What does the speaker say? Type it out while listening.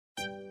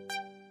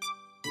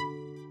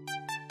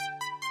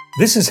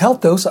This is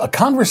Health Dose, a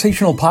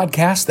conversational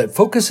podcast that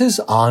focuses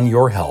on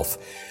your health.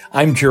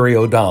 I'm Jerry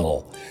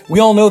O'Donnell. We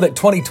all know that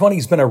 2020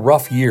 has been a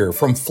rough year,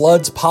 from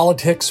floods,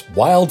 politics,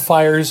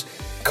 wildfires,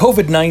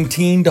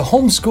 COVID-19 to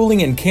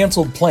homeschooling and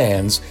canceled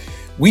plans.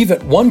 We've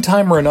at one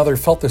time or another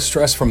felt the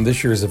stress from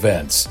this year's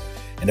events.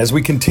 And as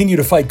we continue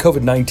to fight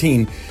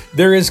COVID-19,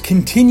 there is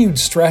continued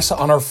stress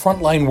on our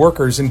frontline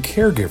workers and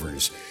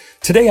caregivers.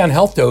 Today on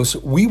Health Dose,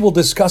 we will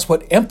discuss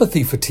what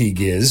empathy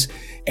fatigue is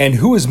and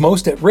who is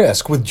most at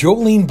risk with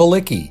Jolene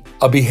Balicki,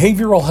 a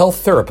behavioral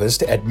health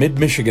therapist at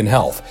Mid-Michigan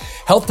Health.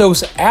 Health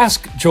Dose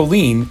asked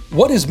Jolene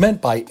what is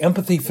meant by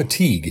empathy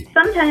fatigue.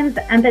 Sometimes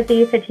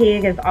empathy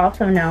fatigue is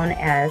also known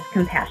as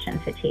compassion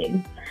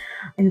fatigue.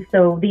 And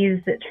so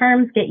these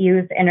terms get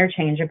used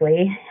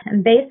interchangeably.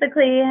 And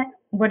basically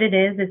what it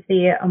is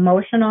the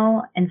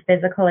emotional and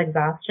physical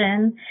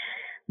exhaustion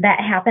that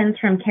happens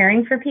from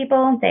caring for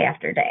people day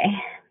after day.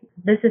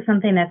 This is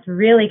something that's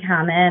really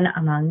common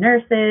among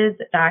nurses,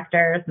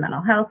 doctors,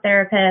 mental health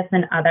therapists,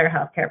 and other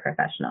healthcare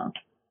professionals.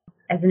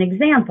 As an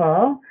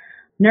example,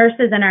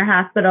 nurses in our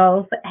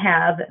hospitals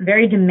have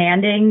very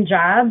demanding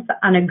jobs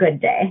on a good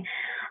day.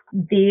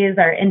 These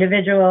are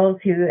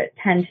individuals who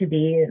tend to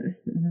be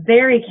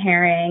very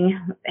caring,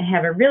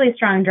 have a really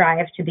strong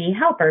drive to be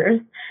helpers,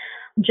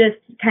 just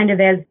kind of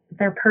as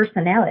their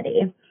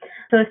personality.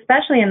 So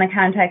especially in the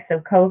context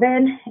of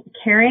COVID,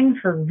 caring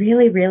for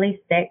really, really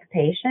sick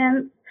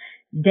patients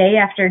day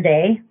after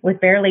day with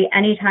barely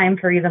any time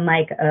for even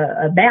like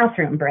a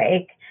bathroom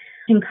break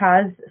can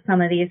cause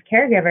some of these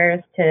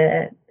caregivers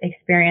to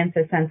experience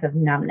a sense of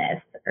numbness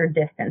or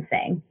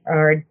distancing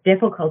or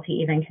difficulty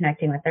even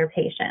connecting with their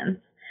patients.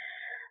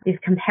 These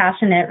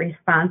compassionate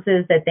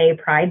responses that they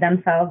pride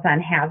themselves on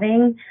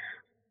having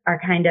are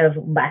kind of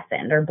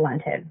lessened or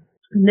blunted.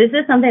 This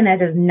is something that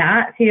does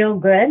not feel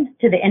good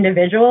to the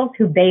individuals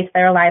who base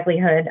their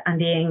livelihood on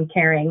being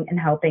caring and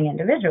helping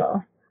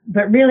individuals.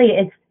 But really,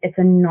 it's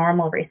a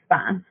normal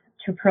response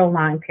to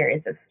prolonged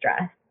periods of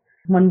stress.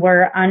 When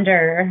we're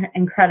under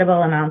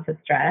incredible amounts of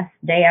stress,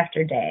 day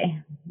after day,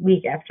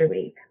 week after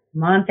week,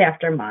 month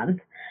after month,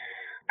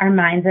 our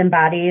minds and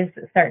bodies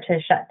start to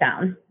shut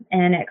down,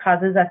 and it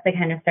causes us to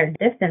kind of start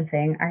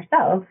distancing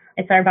ourselves.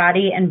 It's our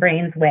body and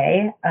brain's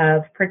way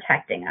of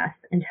protecting us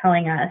and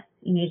telling us,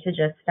 you need to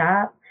just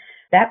stop,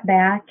 step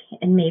back,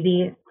 and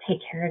maybe take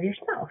care of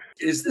yourself.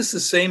 Is this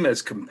the same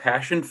as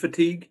compassion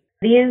fatigue?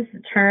 These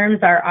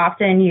terms are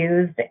often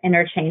used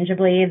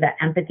interchangeably, the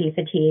empathy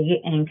fatigue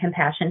and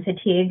compassion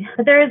fatigue,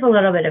 but there is a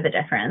little bit of a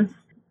difference.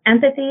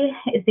 Empathy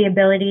is the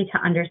ability to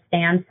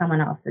understand someone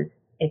else's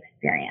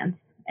experience.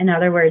 In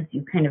other words,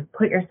 you kind of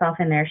put yourself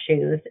in their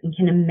shoes and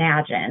can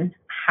imagine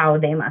how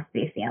they must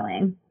be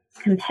feeling.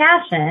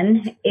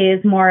 Compassion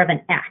is more of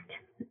an act.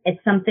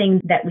 It's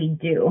something that we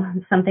do,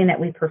 something that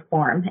we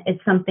perform.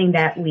 It's something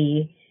that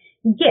we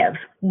give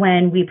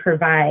when we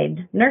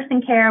provide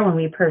nursing care, when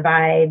we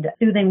provide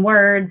soothing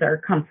words or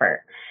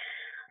comfort.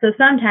 So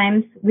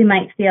sometimes we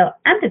might feel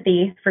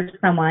empathy for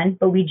someone,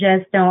 but we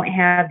just don't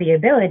have the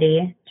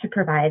ability to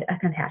provide a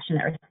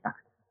compassionate response.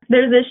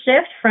 There's a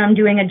shift from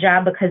doing a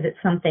job because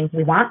it's something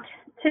we want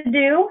to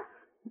do,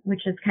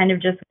 which is kind of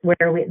just where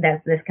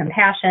that's this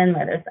compassion,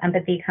 where this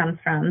empathy comes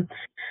from,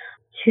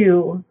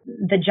 to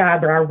the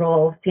job or our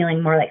role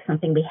feeling more like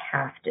something we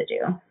have to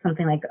do,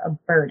 something like a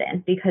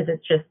burden, because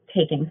it's just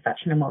taking such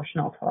an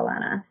emotional toll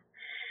on us.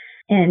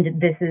 And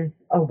this is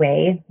a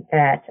way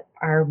that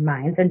our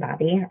minds and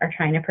body are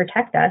trying to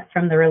protect us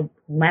from the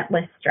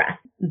relentless stress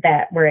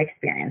that we're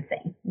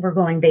experiencing. We're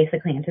going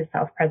basically into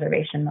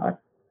self-preservation mode.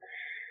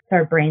 It's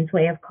our brain's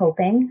way of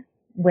coping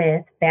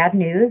with bad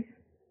news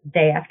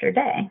day after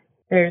day.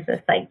 There's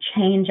this like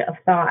change of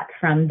thought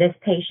from this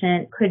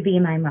patient could be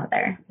my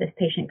mother, this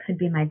patient could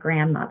be my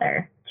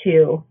grandmother,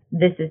 to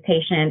this is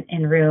patient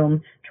in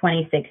room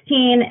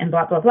 2016 and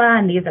blah, blah, blah,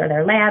 and these are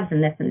their labs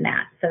and this and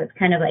that. So it's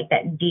kind of like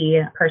that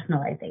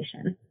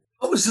depersonalization.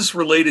 How is this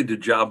related to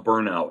job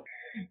burnout?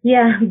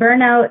 Yeah,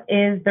 burnout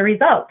is the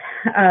result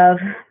of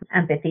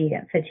empathy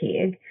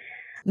fatigue.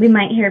 We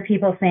might hear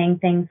people saying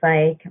things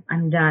like,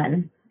 I'm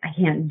done, I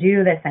can't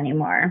do this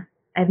anymore,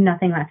 I have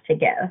nothing left to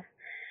give.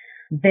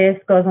 This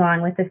goes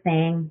along with the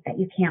saying that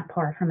you can't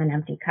pour from an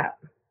empty cup.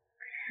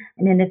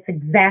 And then it's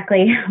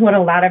exactly what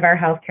a lot of our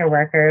healthcare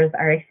workers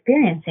are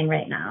experiencing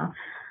right now.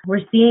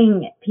 We're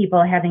seeing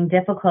people having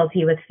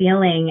difficulty with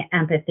feeling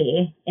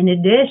empathy in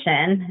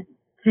addition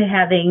to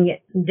having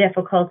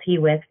difficulty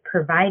with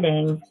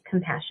providing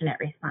compassionate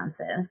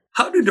responses.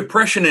 How do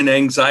depression and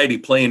anxiety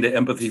play into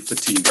empathy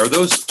fatigue? Are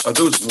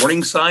those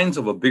warning signs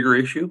of a bigger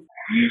issue?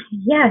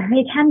 Yeah,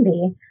 they can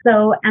be.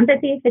 So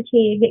empathy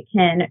fatigue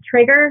can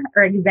trigger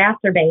or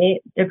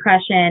exacerbate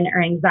depression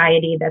or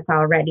anxiety that's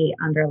already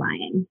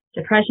underlying.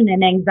 Depression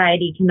and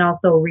anxiety can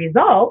also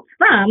result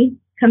from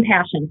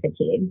compassion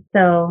fatigue.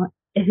 So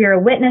if you're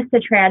a witness to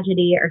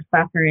tragedy or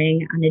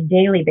suffering on a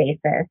daily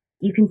basis,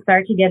 you can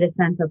start to get a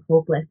sense of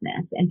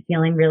hopelessness and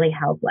feeling really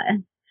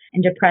helpless.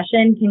 And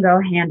depression can go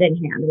hand in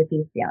hand with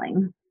these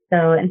feelings.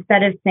 So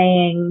instead of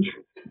saying,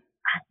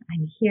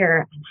 I'm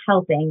here, I'm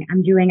helping,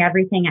 I'm doing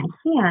everything I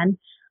can,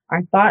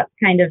 our thoughts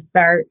kind of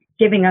start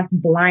giving us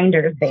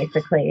blinders,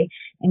 basically,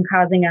 and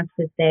causing us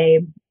to say,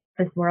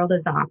 this world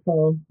is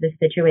awful. This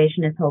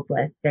situation is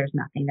hopeless. There's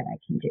nothing that I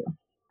can do.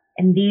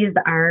 And these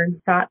are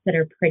thoughts that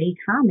are pretty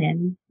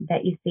common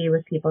that you see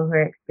with people who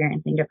are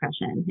experiencing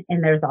depression.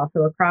 And there's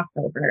also a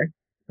crossover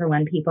for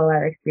when people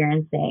are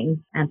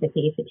experiencing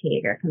empathy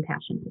fatigue or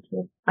compassion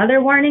fatigue.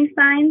 Other warning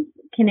signs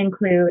can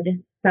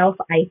include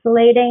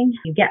self-isolating.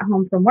 You get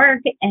home from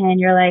work and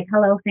you're like,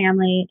 hello,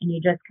 family, and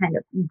you just kind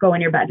of go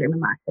in your bedroom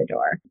and lock the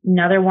door.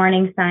 Another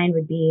warning sign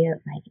would be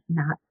like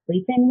not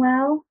sleeping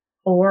well,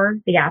 or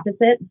the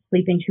opposite,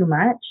 sleeping too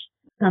much.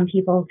 Some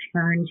people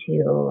turn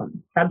to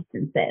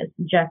substances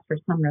just for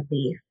some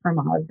relief from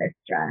all of this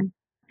stress.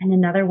 And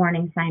another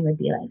warning sign would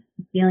be like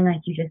feeling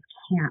like you just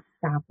can't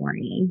stop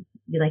worrying.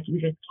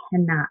 You just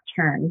cannot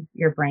turn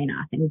your brain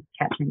off and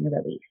catch any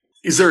relief.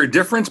 Is there a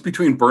difference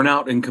between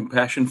burnout and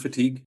compassion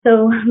fatigue?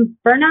 So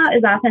burnout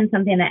is often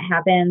something that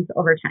happens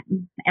over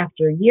time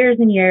after years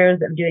and years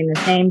of doing the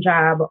same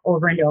job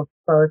over and over,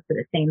 exposed to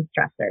the same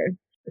stressors.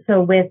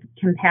 So with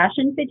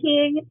compassion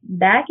fatigue,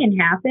 that can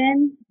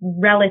happen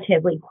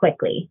relatively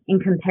quickly in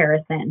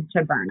comparison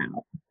to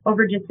burnout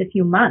over just a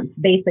few months,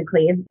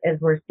 basically, as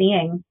we're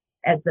seeing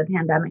as the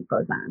pandemic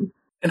goes on.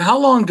 And how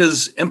long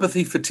does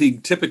empathy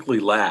fatigue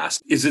typically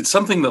last? Is it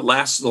something that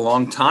lasts a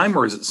long time,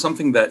 or is it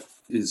something that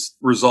is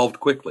resolved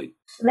quickly?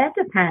 That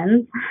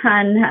depends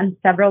on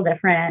several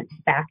different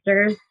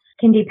factors.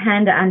 Can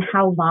depend on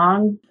how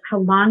long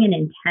and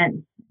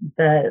intense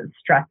the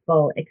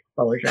stressful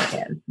exposure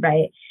is,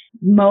 right?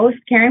 Most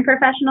caring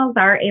professionals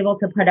are able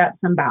to put up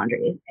some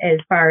boundaries as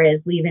far as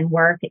leaving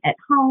work at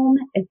home,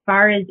 as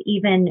far as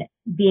even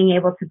being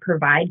able to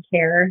provide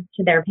care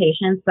to their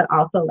patients, but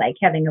also like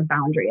having a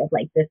boundary of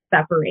like this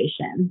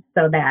separation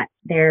so that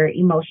their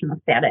emotional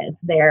status,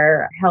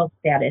 their health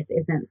status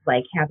isn't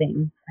like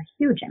having a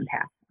huge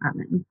impact on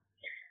them.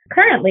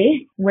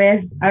 Currently,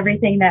 with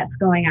everything that's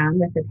going on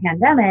with the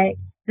pandemic,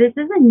 this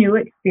is a new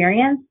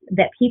experience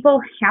that people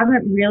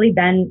haven't really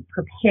been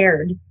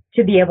prepared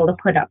to be able to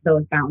put up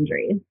those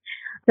boundaries.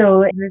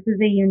 So this is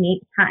a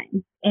unique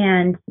time.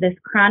 And this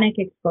chronic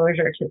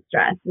exposure to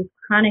stress, this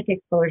chronic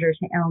exposure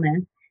to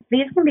illness,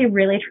 these can be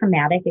really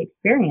traumatic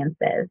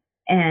experiences.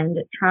 And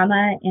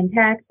trauma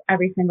impacts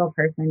every single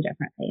person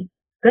differently.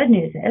 Good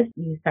news is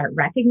you start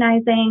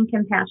recognizing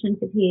compassion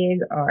fatigue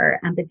or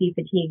empathy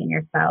fatigue in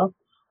yourself,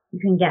 you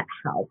can get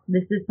help.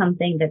 This is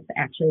something that's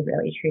actually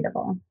really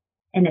treatable.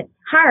 And it's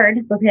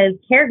hard because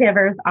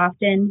caregivers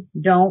often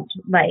don't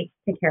like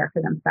to care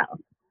for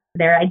themselves.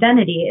 Their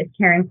identity is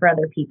caring for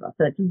other people.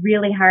 So it's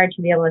really hard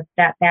to be able to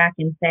step back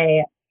and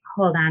say,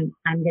 hold on,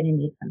 I'm going to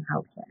need some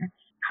help here.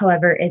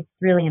 However, it's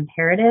really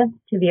imperative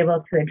to be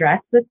able to address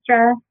the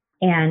stress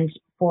and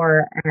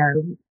for our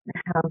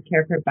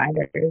healthcare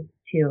providers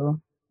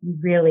to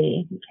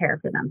really care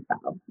for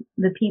themselves.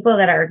 The people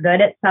that are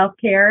good at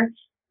self-care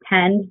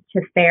tend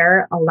to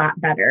fare a lot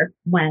better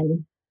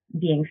when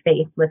being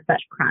faced with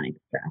such chronic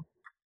stress.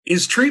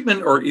 Is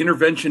treatment or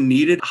intervention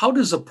needed? How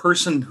does a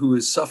person who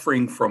is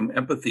suffering from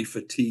empathy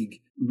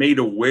fatigue made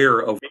aware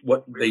of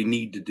what they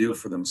need to do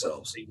for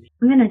themselves?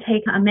 I'm going to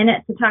take a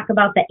minute to talk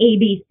about the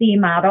ABC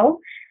model.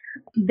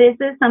 This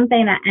is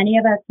something that any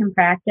of us can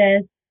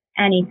practice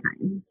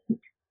anytime.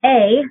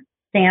 A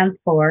stands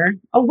for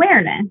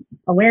awareness.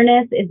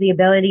 Awareness is the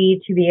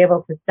ability to be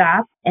able to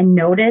stop and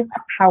notice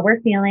how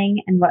we're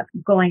feeling and what's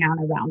going on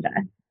around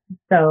us.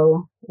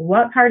 So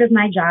what part of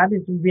my job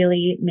is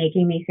really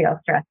making me feel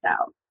stressed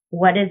out?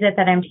 What is it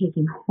that I'm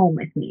taking home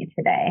with me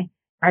today?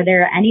 Are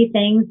there any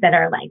things that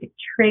are like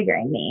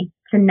triggering me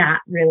to not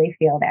really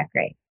feel that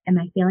great? Am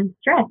I feeling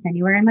stressed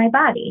anywhere in my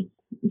body?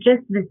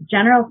 Just this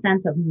general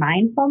sense of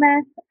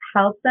mindfulness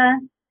helps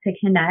us to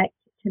connect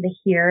to the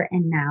here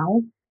and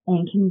now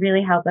and can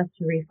really help us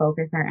to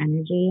refocus our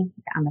energy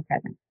on the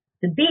present.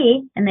 The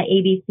B in the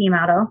ABC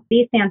model,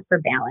 B stands for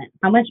balance.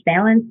 How much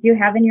balance do you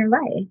have in your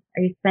life?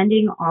 Are you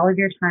spending all of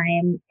your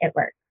time at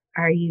work?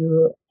 Are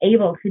you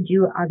able to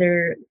do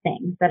other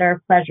things that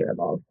are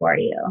pleasurable for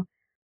you?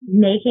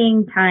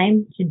 Making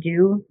time to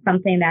do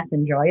something that's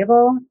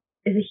enjoyable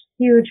is a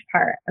huge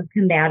part of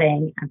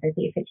combating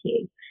empathy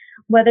fatigue.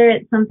 Whether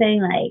it's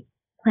something like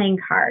playing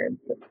cards,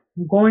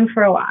 going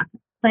for a walk,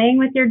 playing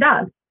with your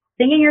dog,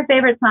 singing your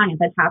favorite song at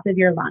the top of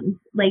your lungs,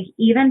 like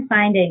even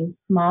finding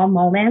small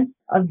moments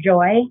of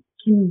joy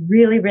can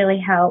really, really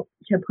help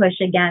to push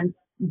against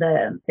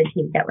the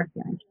fatigue that we're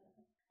feeling.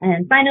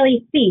 And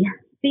finally, C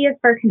is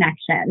for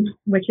connection,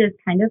 which is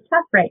kind of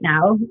tough right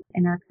now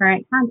in our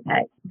current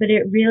context, but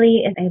it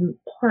really is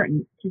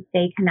important to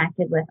stay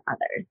connected with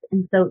others.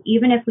 And so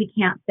even if we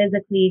can't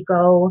physically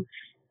go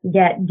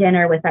get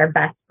dinner with our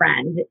best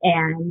friend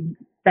and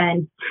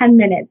spend 10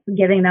 minutes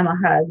giving them a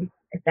hug,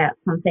 if that's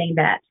something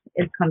that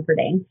is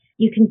comforting,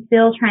 you can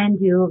still try and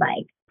do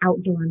like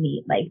outdoor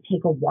meet, like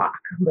take a walk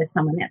with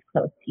someone that's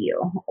close to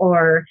you,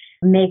 or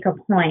make a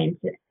point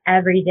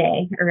every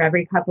day or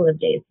every couple of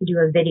days to do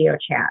a video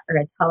chat or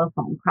a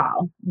telephone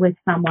call with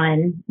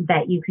someone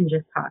that you can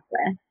just talk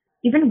with.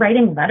 Even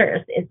writing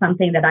letters is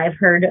something that I've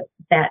heard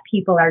that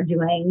people are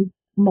doing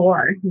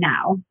more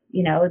now.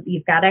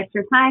 You've got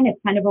extra time. It's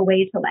kind of a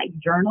way to like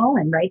journal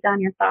and write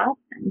down your thoughts.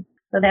 And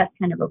so that's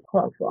kind of a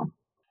cool tool.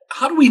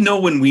 How do we know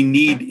when we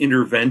need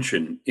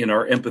intervention in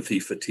our empathy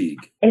fatigue?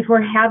 If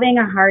we're having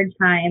a hard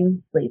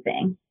time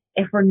sleeping,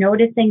 if we're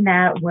noticing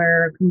that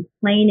we're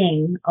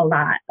complaining a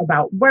lot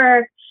about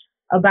work,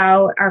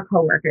 about our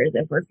coworkers,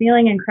 if we're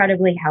feeling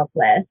incredibly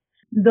helpless,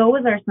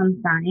 those are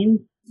some signs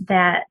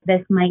that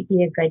this might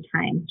be a good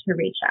time to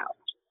reach out.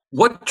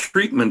 What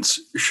treatments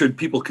should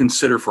people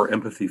consider for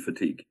empathy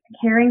fatigue?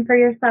 Caring for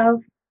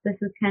yourself. This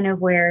is kind of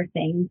where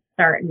things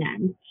start and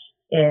end,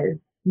 is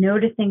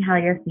noticing how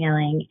you're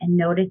feeling and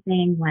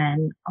noticing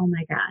when, oh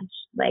my gosh,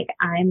 like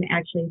I'm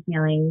actually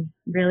feeling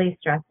really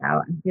stressed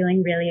out. I'm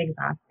feeling really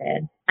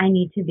exhausted. I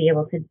need to be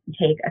able to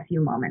take a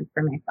few moments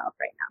for myself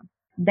right now.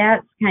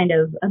 That's kind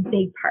of a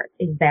big part,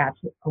 is that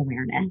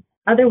awareness.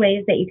 Other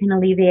ways that you can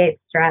alleviate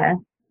stress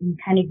and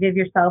kind of give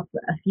yourself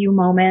a few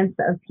moments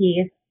of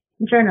peace.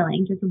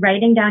 Journaling, just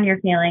writing down your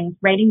feelings,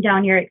 writing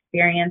down your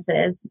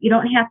experiences. You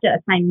don't have to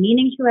assign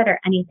meaning to it or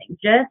anything,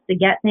 just to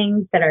get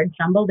things that are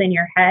jumbled in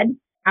your head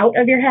out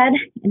of your head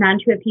and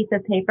onto a piece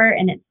of paper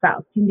in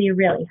itself can be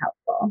really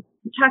helpful.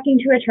 Talking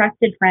to a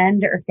trusted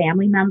friend or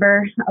family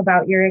member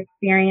about your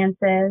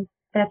experiences,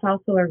 that's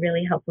also a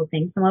really helpful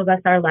thing. Some of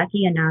us are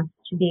lucky enough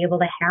to be able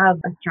to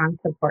have a strong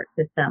support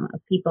system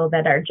of people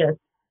that are just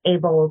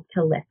able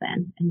to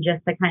listen and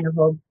just to kind of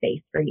hold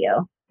space for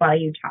you while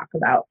you talk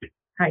about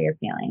how you're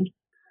feeling.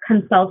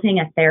 Consulting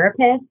a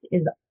therapist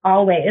is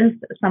always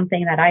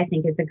something that I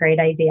think is a great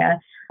idea.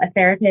 A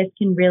therapist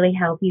can really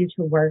help you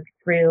to work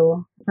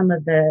through some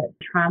of the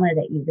trauma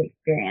that you've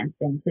experienced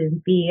and to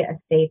be a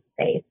safe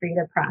space for you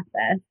to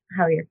process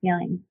how you're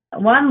feeling.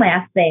 One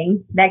last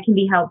thing that can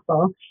be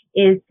helpful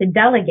is to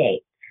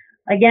delegate.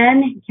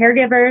 Again,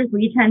 caregivers,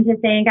 we tend to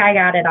think, I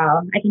got it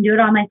all. I can do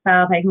it all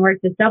myself. I can work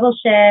this double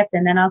shift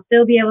and then I'll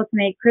still be able to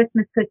make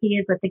Christmas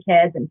cookies with the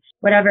kids and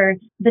whatever.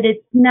 But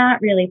it's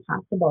not really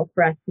possible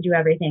for us to do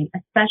everything,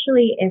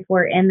 especially if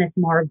we're in this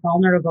more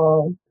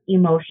vulnerable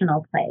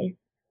emotional place.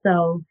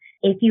 So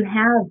if you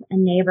have a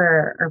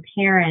neighbor or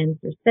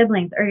parents or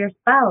siblings or your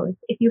spouse,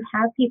 if you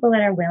have people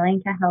that are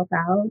willing to help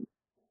out,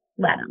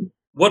 let them.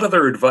 What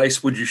other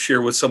advice would you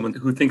share with someone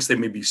who thinks they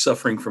may be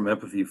suffering from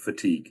empathy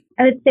fatigue?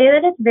 I would say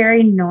that it's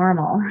very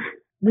normal.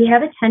 We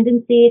have a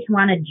tendency to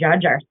want to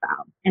judge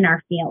ourselves and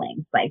our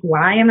feelings. Like,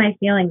 why am I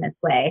feeling this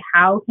way?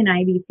 How can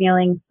I be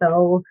feeling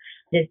so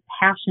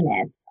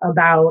dispassionate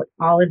about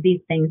all of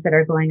these things that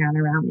are going on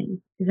around me?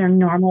 These are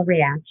normal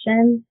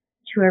reactions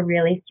to a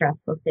really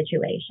stressful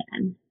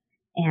situation.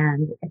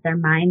 And it's our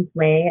mind's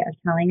way of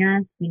telling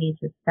us we need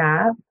to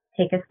stop,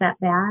 take a step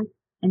back,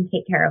 and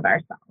take care of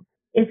ourselves.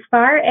 As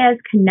far as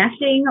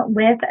connecting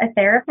with a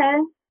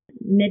therapist,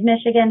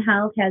 Mid-Michigan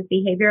Health has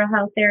behavioral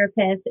health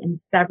therapists in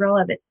several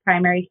of its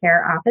primary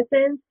care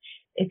offices.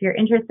 If you're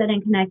interested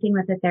in connecting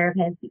with a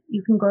therapist,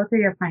 you can go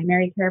through your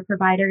primary care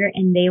provider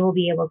and they will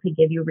be able to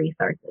give you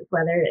resources,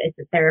 whether it's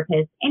a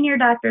therapist in your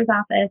doctor's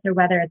office or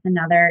whether it's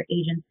another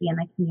agency in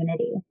the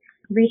community.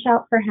 Reach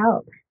out for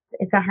help.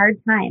 It's a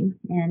hard time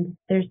and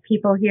there's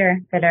people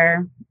here that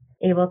are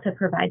able to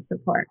provide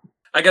support.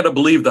 I got to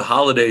believe the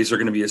holidays are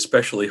going to be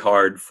especially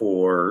hard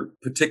for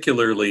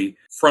particularly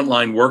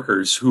frontline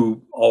workers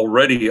who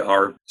already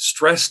are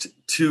stressed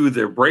to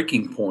their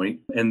breaking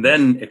point and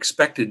then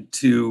expected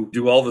to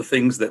do all the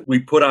things that we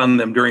put on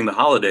them during the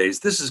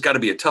holidays. This has got to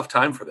be a tough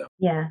time for them.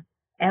 Yeah,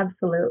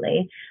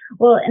 absolutely.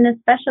 Well, and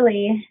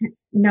especially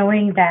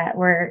knowing that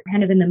we're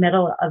kind of in the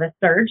middle of a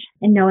surge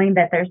and knowing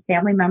that there's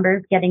family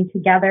members getting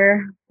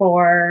together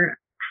for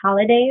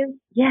holidays.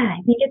 Yeah,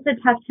 I think it's a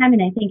tough time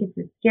and I think it's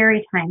a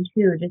scary time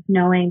too, just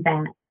knowing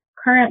that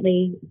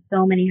currently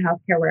so many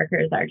healthcare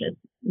workers are just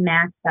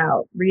maxed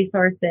out.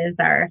 Resources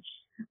are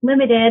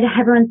limited.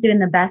 Everyone's doing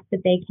the best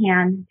that they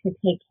can to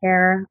take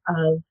care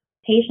of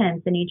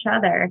patients and each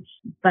other,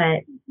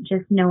 but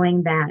just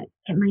knowing that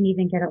it might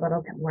even get a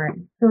little bit worse.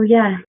 So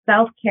yeah,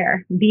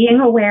 self-care, being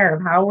aware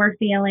of how we're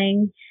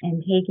feeling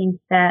and taking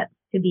steps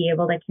to be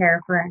able to care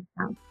for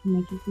ourselves can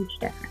make a huge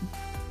difference.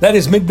 That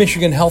is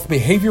Mid-Michigan Health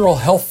behavioral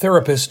health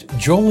therapist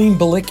Jolene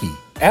Bilicki.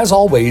 As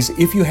always,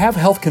 if you have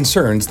health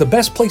concerns, the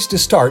best place to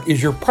start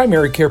is your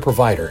primary care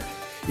provider.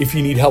 If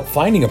you need help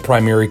finding a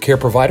primary care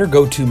provider,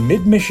 go to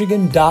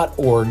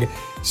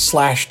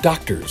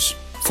midmichigan.org/doctors.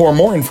 For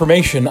more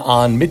information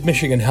on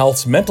Mid-Michigan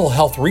Health's mental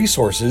health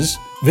resources,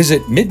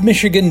 visit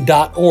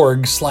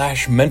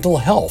midmichigan.org/mental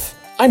health.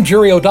 I'm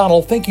Jerry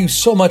O'Donnell. Thank you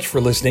so much for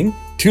listening.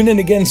 Tune in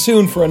again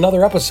soon for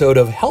another episode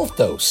of Health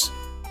Dose.